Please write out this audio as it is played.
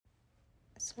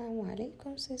Assalamu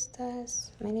alaikum,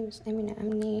 sisters. My name is Amina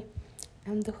Amni.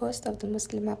 I'm the host of the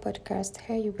Muslimah podcast.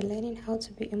 Here you'll be learning how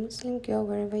to be a Muslim girl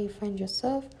wherever you find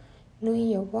yourself, knowing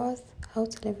your worth, how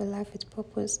to live a life with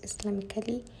purpose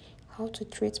Islamically, how to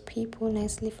treat people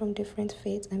nicely from different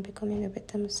faiths, and becoming a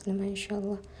better Muslimah,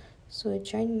 inshallah. So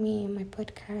join me in my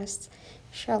podcast.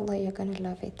 Inshallah, you're gonna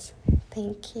love it.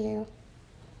 Thank you.